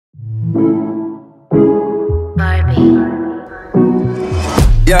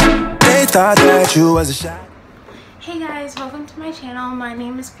Yeah, they thought that you was a shot. Hey guys, welcome to my channel. My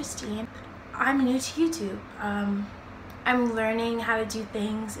name is Christine. I'm new to YouTube. I'm learning how to do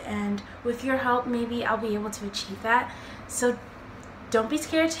things, and with your help maybe I'll be able to achieve that. So don't be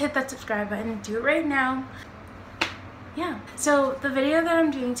scared to hit that subscribe button. Do it right now. Yeah, so the video that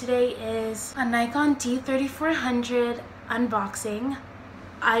I'm doing today is a Nikon D3400 unboxing.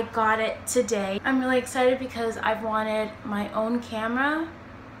 I got it today. I'm really excited because I've wanted my own camera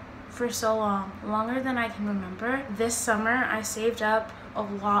for so long, longer than I can remember. This summer I saved up a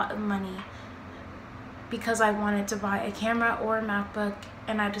lot of money because I wanted to buy a camera or a MacBook,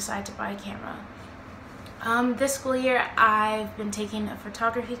 and I decided to buy a camera. This school year I've been taking a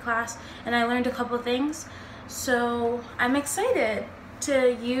photography class and I learned a couple things, so I'm excited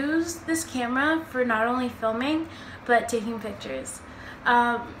to use this camera for not only filming but taking pictures.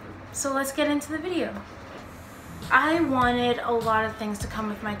 So let's get into the video. I wanted a lot of things to come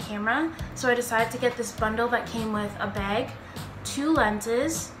with my camera, so I decided to get this bundle that came with a bag, 2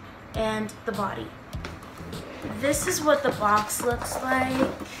 lenses, and the body. This is what the box looks like.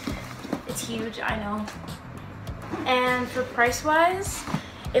 It's huge, I know. And for price wise,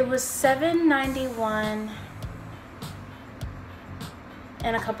 it was $7.91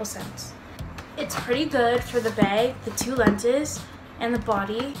 and a couple cents. It's pretty good for the bag, the 2 lenses, and the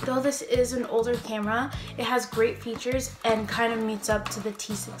body. Though this is an older camera, it has great features and kind of meets up to the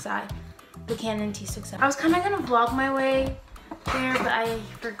T6i, the Canon T6i. I was kind of gonna vlog my way there, but I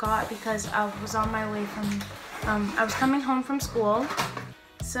forgot because I was on my way from, I was coming home from school.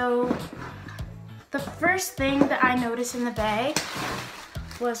 So the first thing that I noticed in the bag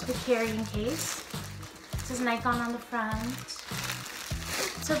was the carrying case. It says Nikon on the front.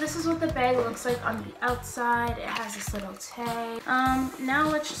 So this is what the bag looks like on the outside. It has this little tag. Now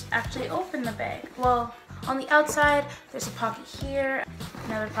let's just actually open the bag. Well, on the outside, there's a pocket here,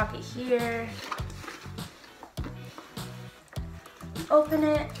 another pocket here. Open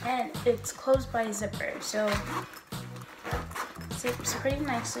it, and it's closed by a zipper, so it zips pretty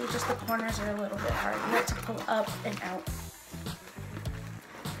nicely. Just the corners are a little bit hard. You have to pull up and out.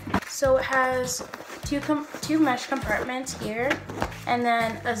 So it has two mesh compartments here, and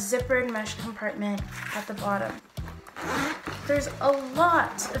then a zippered mesh compartment at the bottom. There's a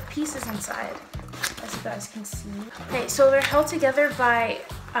lot of pieces inside, as you guys can see. Okay, so they're held together by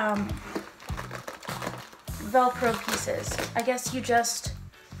Velcro pieces. I guess you just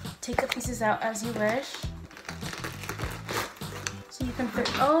take the pieces out as you wish. So you can fit,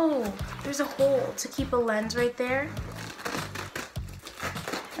 oh, there's a hole to keep a lens right there.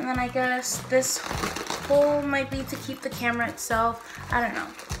 And then I guess this hole might be to keep the camera itself. I don't know.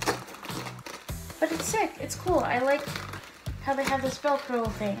 But it's sick. It's cool. I like how they have this Velcro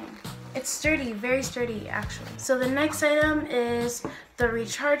thing. It's sturdy, very sturdy actually. So the next item is the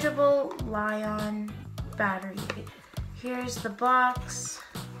rechargeable Li-ion battery. Here's the box.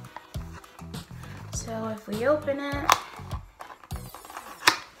 So if we open it,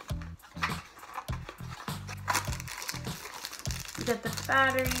 get the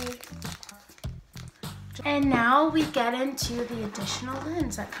battery, and now we get into the additional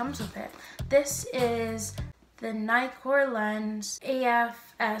lens that comes with it. This is the Nikkor lens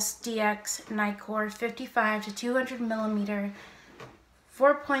AF-S-DX Nikkor 55 to 200 millimeter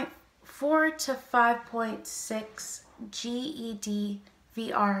 4.4 to 5.6 GED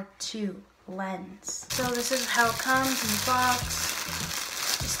VR2 lens. So this is how it comes in the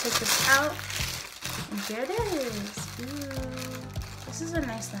box. Just take this out, and here it is. Ooh. This is a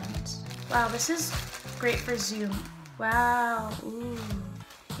nice lens. Wow, this is great for zoom. Wow, ooh,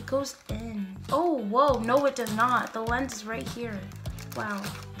 it goes in. Oh, whoa, no it does not. The lens is right here. Wow,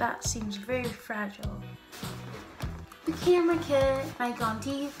 that seems very fragile. The camera kit, Nikon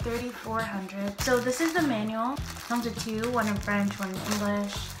D3400. So this is the manual. It comes with 2, one in French, one in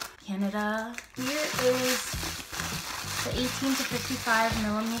English, Canada. Here is the 18 to 55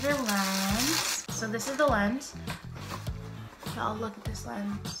 millimeter lens. So this is the lens. Y'all, look at this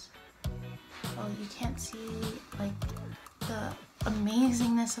lens. Oh, you can't see like the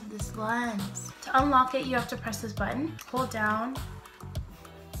amazingness of this lens. To unlock it, you have to press this button, hold down.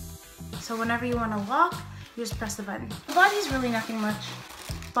 So whenever you want to lock, you just press the button. The body's really nothing much.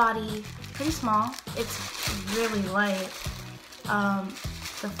 Body, pretty small. It's really light.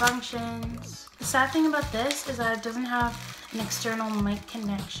 The functions. The sad thing about this is that it doesn't have an external mic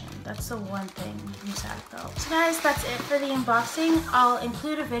connection. That's the one thing I'm sad about. So guys, that's it for the unboxing. I'll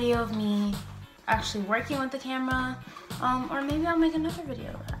include a video of me actually working with the camera, or maybe I'll make another video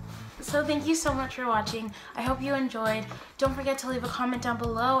of that. So thank you so much for watching. I hope you enjoyed. Don't forget to leave a comment down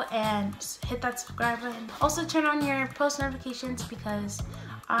below and hit that subscribe button. Also turn on your post notifications because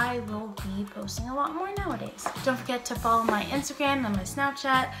I will be posting a lot more nowadays. Don't forget to follow my Instagram and my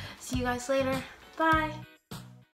Snapchat. See you guys later. Bye.